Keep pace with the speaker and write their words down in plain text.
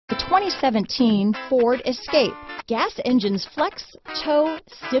2017 Ford Escape. Gas engines flex, tow,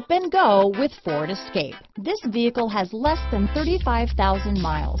 sip and go with Ford Escape. This vehicle has less than 35,000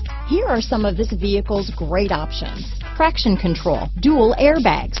 miles. Here are some of this vehicle's great options: traction control, dual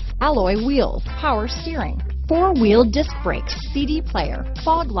airbags, alloy wheels, power steering, four-wheel disc brakes, CD player,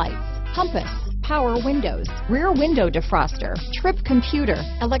 fog lights, compass, power windows, rear window defroster, trip computer,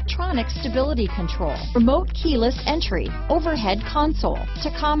 electronic stability control, remote keyless entry, overhead console,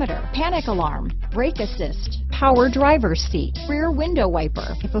 tachometer, panic alarm, brake assist, power driver's seat, rear window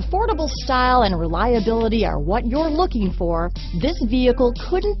wiper. If affordable style and reliability are what you're looking for, this vehicle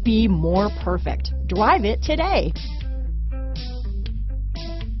couldn't be more perfect. Drive it today.